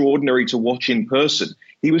extraordinary to watch in person.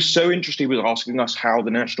 He was so interested. He was asking us how the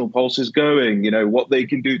national pulse is going, what they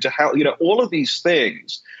can do to help, all of these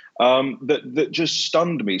things that just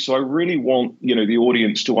stunned me. So I really want, the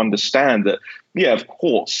audience to understand that, yeah, of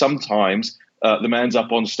course, sometimes the man's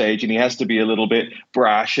up on stage and he has to be a little bit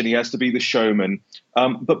brash and he has to be the showman.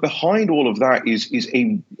 But behind all of that is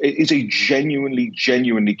a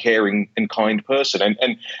genuinely caring and kind person.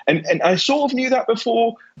 And I sort of knew that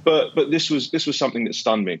before, but this was something that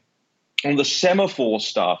stunned me. On the Semaphore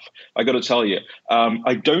stuff, I got to tell you,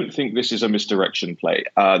 I don't think this is a misdirection play.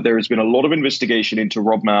 There has been a lot of investigation into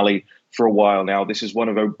Rob Malley for a while now. This is one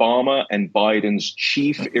of Obama and Biden's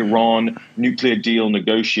chief Iran nuclear deal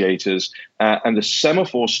negotiators. And the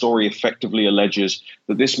Semaphore story effectively alleges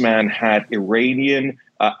that this man had Iranian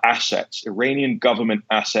Iranian government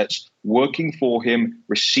assets working for him,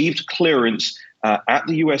 received clearance at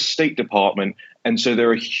the U.S. State Department. And so there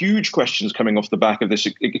are huge questions coming off the back of this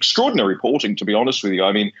extraordinary reporting, to be honest with you.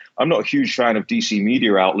 I mean, I'm not a huge fan of DC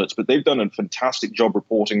media outlets, but they've done a fantastic job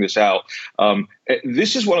reporting this out.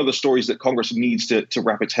 This is one of the stories that Congress needs to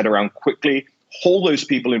wrap its head around quickly, hold those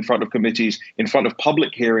people in front of committees, in front of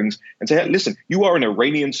public hearings, and say, hey, listen, you are an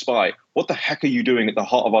Iranian spy. What the heck are you doing at the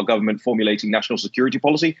heart of our government formulating national security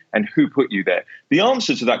policy, and who put you there? The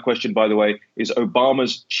answer to that question, by the way, is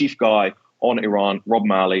Obama's chief guy on Iran, Rob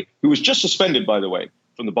Malley, who was just suspended, by the way,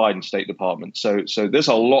 from the Biden State Department. So there's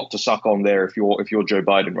a lot to suck on there if you're Joe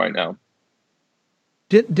Biden right now.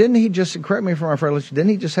 Didn't he just, correct me if I'm wrong, didn't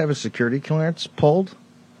he just have a security clearance pulled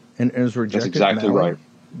and was rejected? That's exactly right.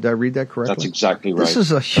 Did I read that correctly? That's exactly right. This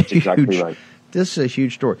is a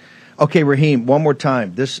huge story. Okay, Raheem, one more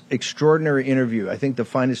time. This extraordinary interview, I think the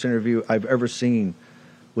finest interview I've ever seen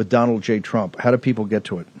with Donald J. Trump. How do people get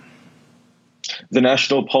to it?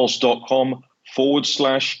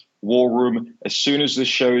 thenationalpulse.com/war room. As soon as this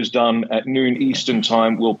show is done at noon Eastern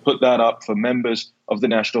time, we'll put that up for members of the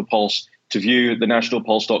National Pulse to view.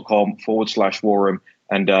 thenationalpulse.com/war room.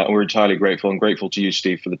 And we're entirely grateful, and grateful to you,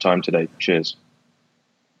 Steve, for the time today. Cheers.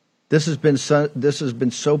 This has been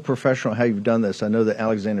so professional how you've done this. I know that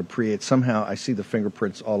Alexander Priet, somehow I see the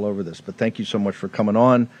fingerprints all over this. But thank you so much for coming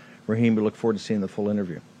on, Raheem. We look forward to seeing the full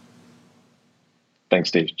interview. Thanks,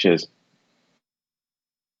 Steve. Cheers.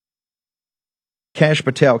 Kash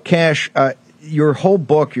Patel. Kash, your whole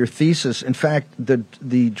book, your thesis, in fact,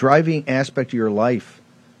 the driving aspect of your life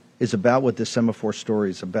is about what this semaphore story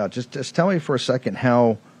is about. Just tell me for a second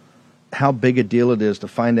how big a deal it is to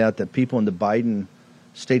find out that people in the Biden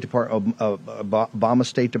State Department, Obama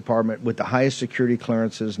State Department, with the highest security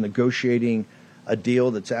clearances, negotiating a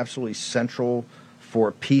deal that's absolutely central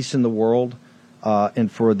for peace in the world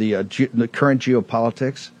and for the current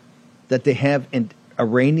geopolitics, that they have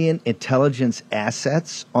Iranian intelligence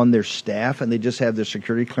assets on their staff and they just have their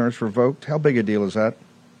security clearance revoked. How big a deal is that?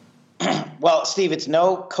 Well, Steve, it's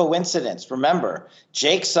no coincidence. Remember,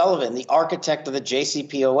 Jake Sullivan, the architect of the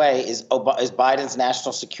JCPOA, is Biden's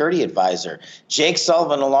national security advisor. Jake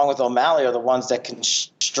Sullivan, along with O'Malley, are the ones that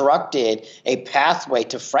constructed a pathway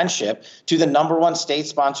to friendship to the number one state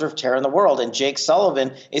sponsor of terror in the world. And Jake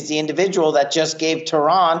Sullivan is the individual that just gave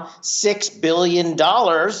Tehran $6 billion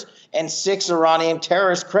and 6 Iranian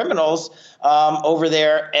terrorist criminals over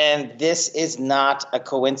there. And this is not a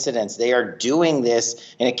coincidence. They are doing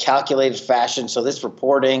this in a calculated fashion. So this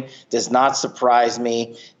reporting does not surprise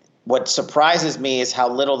me. What surprises me is how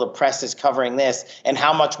little the press is covering this and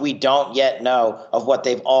how much we don't yet know of what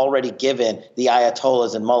they've already given the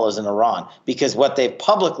Ayatollahs and mullahs in Iran, because what they've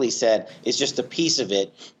publicly said is just a piece of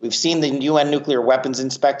it. We've seen the UN nuclear weapons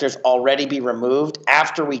inspectors already be removed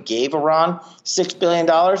after we gave Iran $6 billion.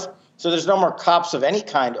 So there's no more cops of any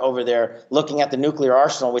kind over there looking at the nuclear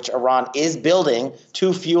arsenal, which Iran is building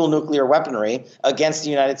to fuel nuclear weaponry against the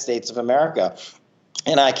United States of America.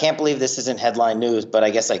 And I can't believe this isn't headline news, but I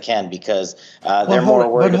guess I can because they're more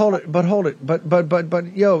worried. But hold it.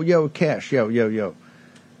 Kash,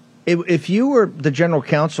 If you were the general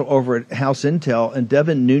counsel over at House Intel and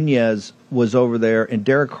Devin Nunes was over there and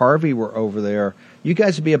Derek Harvey were over there, you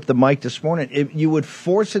guys would be up the mic this morning. You would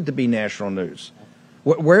force it to be national news.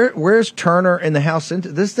 Where's Turner in the House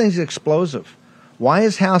Intel? This thing's explosive. Why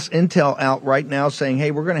is House Intel out right now saying, hey,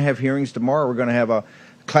 we're going to have hearings tomorrow. We're going to have a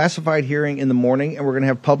classified hearing in the morning, and we're going to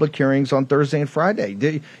have public hearings on Thursday and Friday.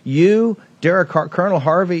 Colonel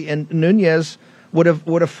Harvey, and Nunes would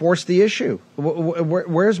have forced the issue.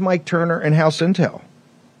 Where's Mike Turner and House Intel?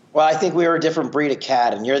 Well, I think we were a different breed of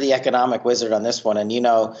cat, and you're the economic wizard on this one. And you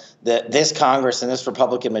know that this Congress and this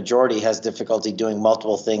Republican majority has difficulty doing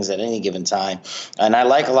multiple things at any given time. And I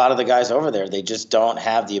like a lot of the guys over there. They just don't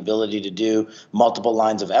have the ability to do multiple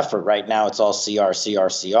lines of effort. Right now, it's all CR,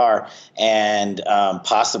 and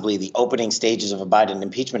possibly the opening stages of a Biden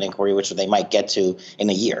impeachment inquiry, which they might get to in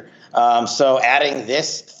a year. So adding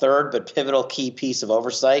this third but pivotal key piece of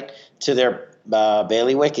oversight to their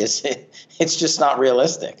bailiwick it's just not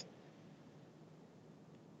realistic.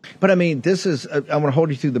 But I mean, this is I want to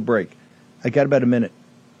hold you through the break. I got about a minute.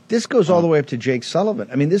 This goes all the way up to Jake Sullivan.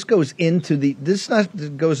 I mean, this goes into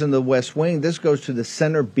goes in the West Wing. This goes to the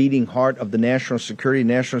center beating heart of the National Security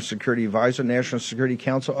Advisor, National Security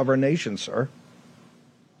Council of our nation, sir.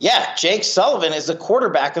 Yeah, Jake Sullivan is the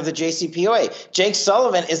quarterback of the JCPOA. Jake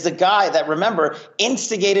Sullivan is the guy that, remember,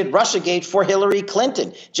 instigated Russiagate for Hillary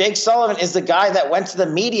Clinton. Jake Sullivan is the guy that went to the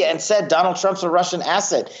media and said Donald Trump's a Russian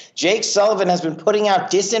asset. Jake Sullivan has been putting out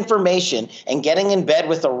disinformation and getting in bed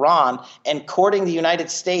with Iran and courting the United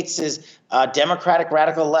States' Democratic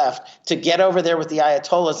radical left to get over there with the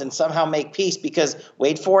Ayatollahs and somehow make peace because,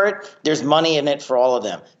 wait for it, there's money in it for all of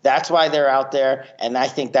them. That's why they're out there, and I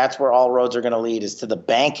think that's where all roads are going to lead, is to the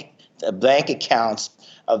bank accounts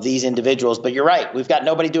of these individuals. But you're right, we've got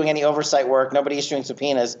nobody doing any oversight work, nobody issuing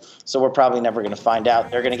subpoenas, so we're probably never going to find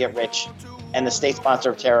out. They're going to get rich, and the state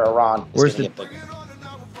sponsor of terror, Iran, is going to get bigger.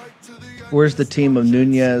 Where's the team of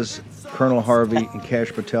Nunes, Colonel Harvey, and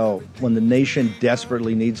Kash Patel when the nation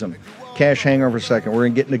desperately needs them? Kash, hang on for a second. We're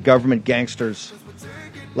going to get into government gangsters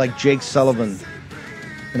like Jake Sullivan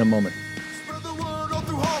in a moment.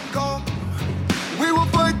 We will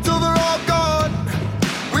fight till they're all gone.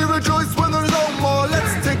 We rejoice when there's no more.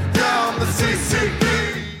 Let's take down the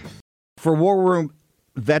CCP. For War Room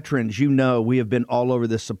veterans, you know we have been all over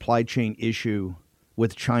this supply chain issue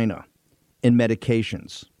with China and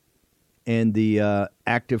medications and the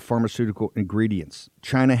active pharmaceutical ingredients.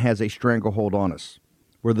 China has a stranglehold on us.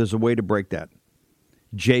 Where there's a way to break that.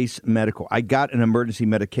 Jace Medical. I got an emergency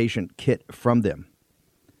medication kit from them.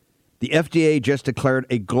 The FDA just declared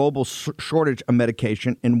a global shortage of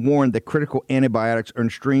medication and warned that critical antibiotics are in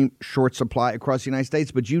extreme short supply across the United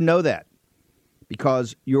States. But you know that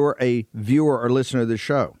because you're a viewer or listener to the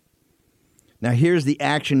show. Now, here's the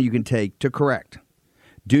action you can take to correct.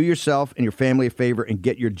 Do yourself and your family a favor and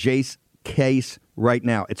get your Jace case right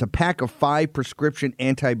now. It's a pack of 5 prescription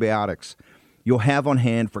antibiotics you'll have on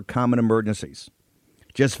hand for common emergencies.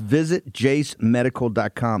 Just visit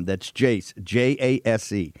JaceMedical.com. That's Jace,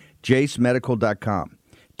 Jase, JaceMedical.com.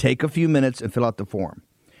 Take a few minutes and fill out the form.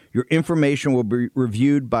 Your information will be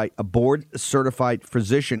reviewed by a board-certified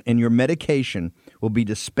physician, and your medication will be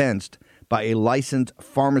dispensed by a licensed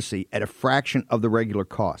pharmacy at a fraction of the regular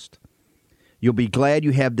cost. You'll be glad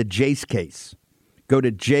you have the Jace case. Go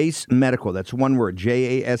to Jace Medical, that's one word,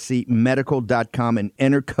 Jase medical.com, and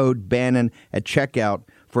enter code Bannon at checkout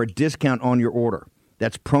for a discount on your order.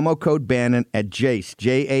 That's promo code Bannon at Jace,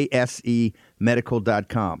 Jase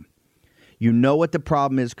medical.com. You know what the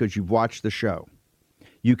problem is because you've watched the show.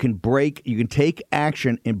 You can take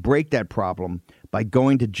action and break that problem by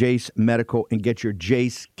going to Jace Medical and get your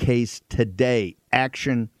Jace case today.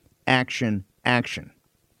 Action, action, action.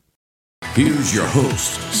 Here's your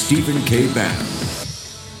host, Stephen K. Bannon.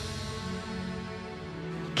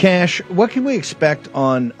 Cash, what can we expect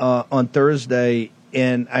on Thursday?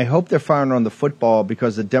 And I hope they're firing on the football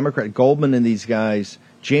because the Democrat, Goldman and these guys,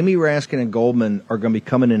 Jamie Raskin and Goldman are going to be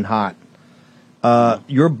coming in hot.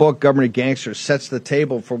 Your book, Government Gangsters, sets the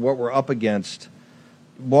table for what we're up against.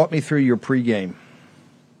 Walk me through your pregame.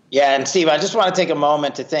 Yeah, and Steve, I just want to take a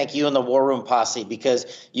moment to thank you and the War Room Posse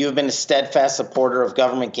because you have been a steadfast supporter of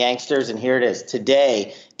Government Gangsters, and here it is.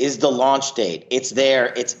 Today is the launch date. It's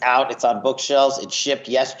there. It's out. It's on bookshelves. It shipped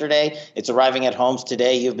yesterday. It's arriving at homes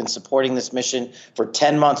today. You've been supporting this mission for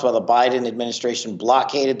 10 months while the Biden administration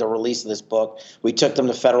blockaded the release of this book. We took them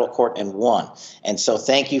to federal court and won. And so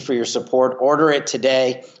thank you for your support. Order it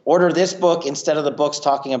today. Order this book instead of the books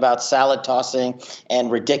talking about salad tossing and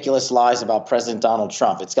ridiculous lies about President Donald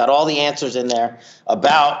Trump. It's got all the answers in there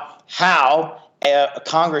about how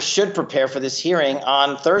Congress should prepare for this hearing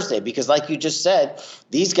on Thursday, because like you just said,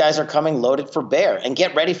 these guys are coming loaded for bear, and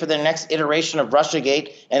get ready for the next iteration of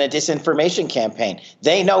Russiagate and a disinformation campaign.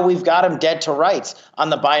 They know we've got them dead to rights on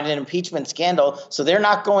the Biden impeachment scandal, so they're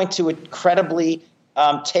not going to incredibly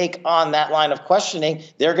take on that line of questioning.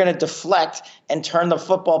 They're going to deflect and turn the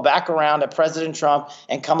football back around at President Trump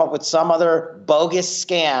and come up with some other bogus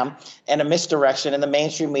scam and a misdirection, and the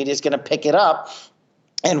mainstream media is going to pick it up.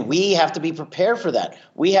 And we have to be prepared for that.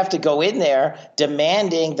 We have to go in there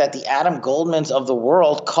demanding that the Adam Goldmans of the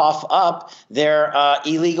world cough up their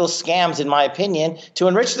illegal scams, in my opinion, to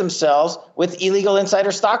enrich themselves with illegal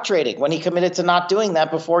insider stock trading when he committed to not doing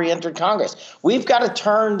that before he entered Congress. We've got to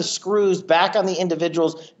turn the screws back on the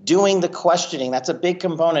individuals doing the questioning. That's a big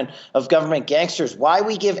component of Government Gangsters. Why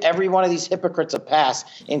we give every one of these hypocrites a pass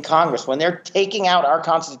in Congress when they're taking out our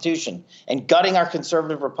Constitution and gutting our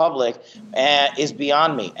conservative republic is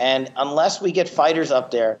beyond me. And unless we get fighters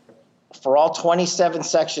up there for all 27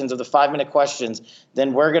 sections of the 5-minute questions,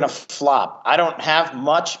 then we're going to flop. I don't have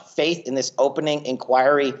much faith in this opening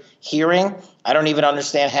inquiry hearing. I don't even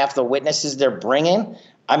understand half the witnesses they're bringing.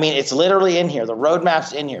 I mean, it's literally in here. The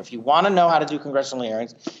roadmap's in here. If you want to know how to do congressional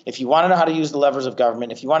hearings, if you want to know how to use the levers of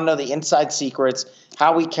government, if you want to know the inside secrets,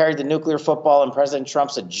 how we carried the nuclear football and President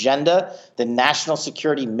Trump's agenda, the national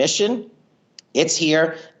security mission, it's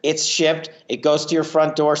here. It's shipped. It goes to your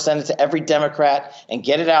front door. Send it to every Democrat and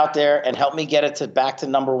get it out there and help me get it back to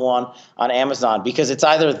 #1 on Amazon, because it's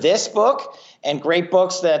either this book and great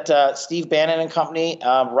books that Steve Bannon and company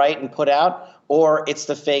write and put out, or it's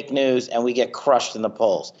the fake news and we get crushed in the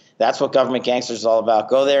polls. That's what Government Gangsters is all about.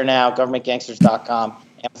 Go there now, governmentgangsters.com,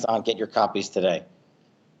 Amazon, get your copies today.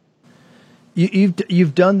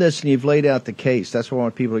 You've done this and you've laid out the case. That's why I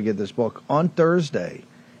want people to get this book. On Thursday,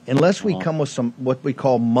 unless we come with some what we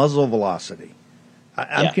call muzzle velocity,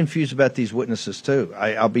 I'm confused about these witnesses too.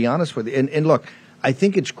 I'll be honest with you. And look, I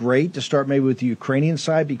think it's great to start maybe with the Ukrainian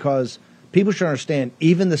side, because people should understand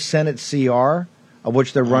even the Senate CR, of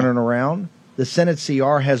which they're running around, the Senate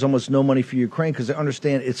CR has almost no money for Ukraine because they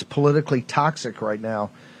understand it's politically toxic right now.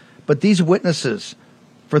 But these witnesses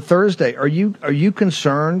for Thursday, are you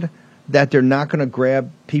concerned that they're not going to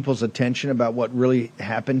grab people's attention about what really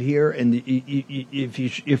happened here? And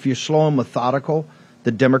if you're slow and methodical,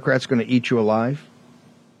 the Democrats going to eat you alive?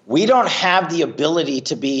 We don't have the ability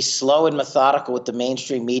to be slow and methodical with the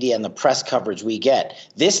mainstream media and the press coverage we get.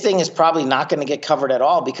 This thing is probably not going to get covered at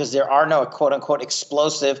all because there are no quote-unquote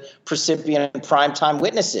explosive precipient primetime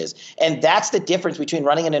witnesses. And that's the difference between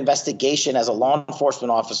running an investigation as a law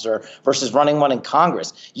enforcement officer versus running one in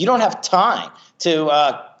Congress. You don't have time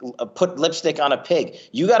to put lipstick on a pig.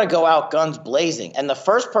 You got to go out guns blazing. And the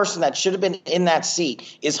first person that should have been in that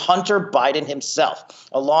seat is Hunter Biden himself,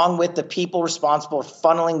 along with the people responsible for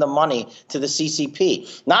funneling the money to the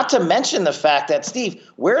CCP. Not to mention the fact that, Steve,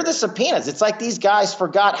 where are the subpoenas? It's like these guys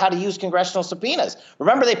forgot how to use congressional subpoenas.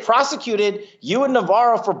 Remember, they prosecuted you and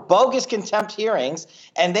Navarro for bogus contempt hearings,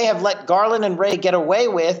 and they have let Garland and Wray get away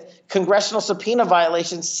with congressional subpoena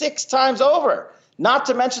violations 6 times over. Not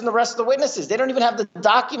to mention the rest of the witnesses. They don't even have the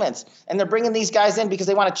documents, and they're bringing these guys in because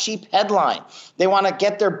they want a cheap headline. They want to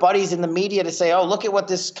get their buddies in the media to say, oh, look at what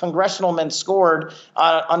this congressionalman scored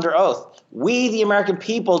under oath. We, the American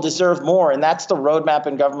people, deserve more, and that's the roadmap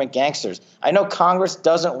in government gangsters. I know Congress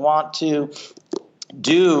doesn't want to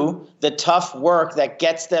do the tough work that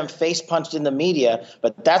gets them face punched in the media,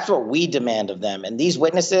 but that's what we demand of them. And these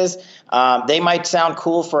witnesses, they might sound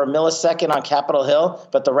cool for a millisecond on Capitol Hill,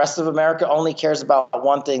 but the rest of America only cares about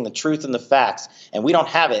one thing, the truth and the facts. And we don't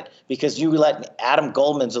have it because you let Adam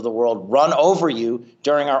Goldmans of the world run over you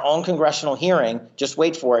during our own congressional hearing. Just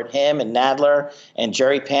wait for it. Him and Nadler and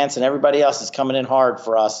Jerry Pants and everybody else is coming in hard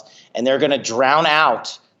for us. And they're going to drown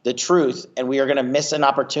out the truth, and we are going to miss an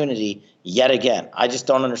opportunity yet again. I just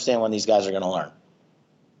don't understand when these guys are going to learn.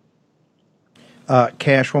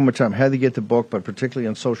 Cash, one more time. How do you get the book, but particularly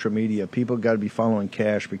on social media? People got to be following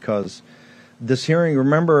Cash because this hearing,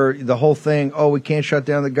 remember the whole thing, oh, we can't shut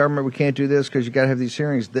down the government, we can't do this because you got to have these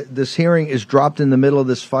hearings. This hearing is dropped in the middle of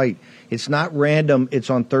this fight. It's not random. It's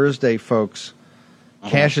on Thursday, folks.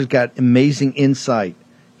 Cash has got amazing insight.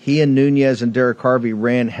 He and Nunes and Derek Harvey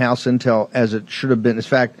ran House Intel as it should have been. In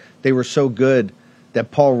fact, they were so good that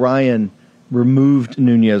Paul Ryan removed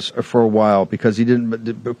Nunes for a while because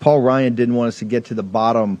Paul Ryan didn't want us to get to the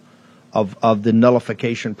bottom of the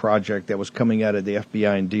nullification project that was coming out of the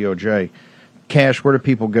FBI and DOJ. Cash, where do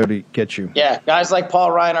people go to get you? Yeah, guys like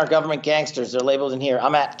Paul Ryan are government gangsters. They're labeled in here.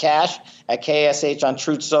 I'm at Cash, at KSH on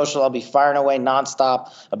Truth Social. I'll be firing away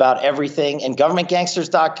nonstop about everything. And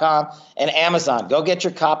governmentgangsters.com and Amazon. Go get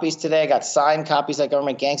your copies today. I got signed copies at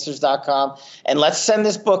governmentgangsters.com. And let's send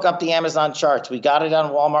this book up the Amazon charts. We got it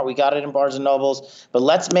on Walmart. We got it in Barnes & Nobles. But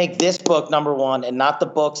let's make this book number one and not the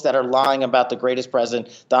books that are lying about the greatest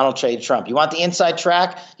president, Donald J. Trump. You want the inside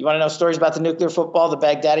track? You want to know stories about the nuclear football, the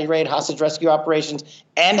Baghdadi raid, hostage rescue operations,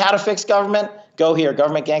 and how to fix government? Go here,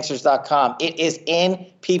 governmentgangsters.com. It is in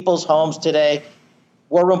people's homes today.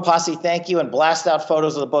 War Room Posse, thank you, and blast out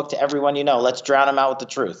photos of the book to everyone you know. Let's drown them out with the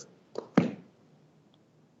truth.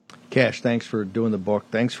 Cash, thanks for doing the book.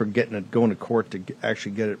 Thanks for going to court to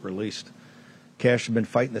actually get it released. Cash has been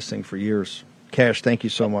fighting this thing for years. Cash, thank you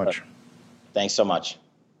so much. Thanks so much.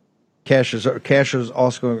 Cash is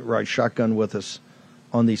also going to ride shotgun with us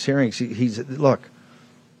on these hearings. Look,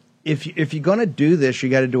 if you're going to do this, you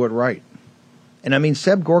got to do it right. And I mean,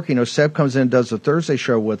 Seb Gorky, Seb comes in and does the Thursday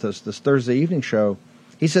show with us, this Thursday evening show.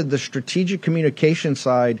 He said the strategic communication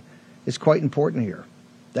side is quite important here.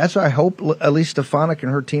 That's why I hope at least Stefanik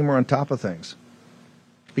and her team are on top of things.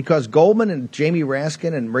 Because Goldman and Jamie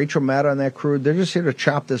Raskin and Rachel Maddow and that crew, they're just here to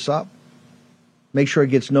chop this up. Make sure it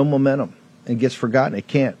gets no momentum and gets forgotten. It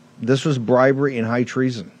can't. This was bribery and high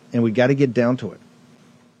treason, and we got to get down to it.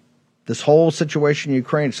 This whole situation in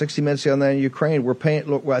Ukraine, 60 Minutes on that in Ukraine, we're paying.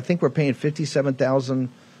 Look, I think we're paying 57,000. What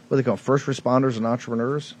do they call them, first responders and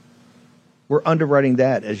entrepreneurs. We're underwriting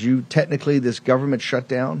that as technically this government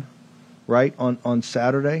shutdown, right on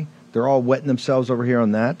Saturday. They're all wetting themselves over here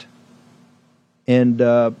on that, and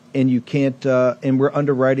you can't. And we're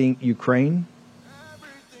underwriting Ukraine.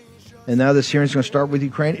 And now this hearing's going to start with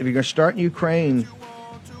Ukraine. If you're going to start in Ukraine,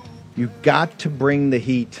 you've got to bring the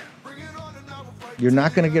heat. You're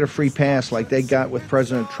not going to get a free pass like they got with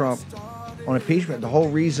President Trump on impeachment. The whole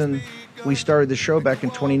reason we started the show back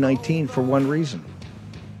in 2019 for one reason.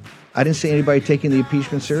 I didn't see anybody taking the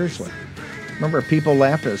impeachment seriously. Remember, people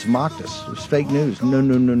laughed at us, mocked us. It was fake news.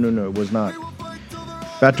 No, it was not.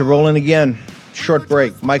 About to roll in again. Short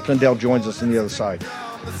break. Mike Lindell joins us on the other side.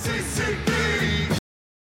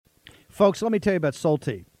 Folks, let me tell you about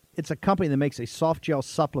Solti. It's a company that makes a soft gel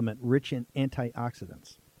supplement rich in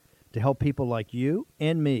antioxidants to help people like you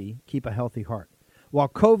and me keep a healthy heart. While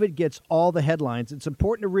COVID gets all the headlines, it's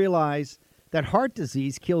important to realize that heart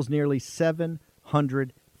disease kills nearly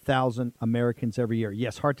 700,000 Americans every year.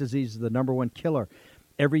 Yes, heart disease is the number one killer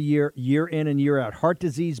every year, year in and year out. Heart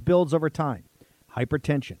disease builds over time.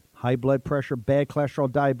 Hypertension, high blood pressure, bad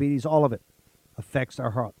cholesterol, diabetes, all of it affects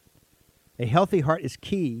our heart. A healthy heart is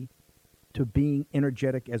key to being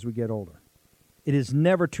energetic as we get older. It is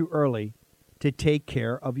never too early to take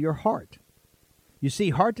care of your heart. You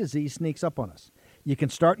see, heart disease sneaks up on us. You can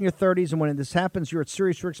start in your 30s, and when this happens, you're at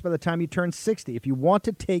serious risk by the time you turn 60. If you want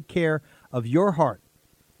to take care of your heart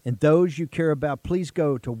and those you care about, please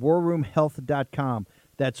go to warroomhealth.com.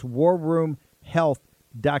 That's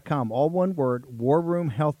warroomhealth.com. All one word,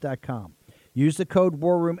 warroomhealth.com. Use the code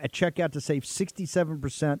WARROOM at checkout to save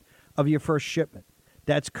 67% of your first shipment.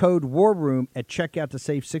 That's code WARROOM at checkout to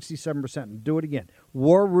save 67%. And do it again.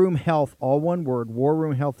 War Room Health, all one word,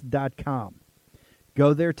 warroomhealth.com.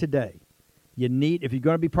 Go there today. You need, if you're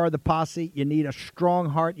going to be part of the posse, you need a strong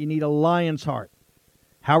heart. You need a lion's heart.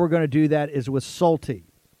 How we're going to do that is with Salty.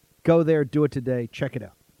 Go there, do it today. Check it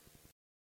out.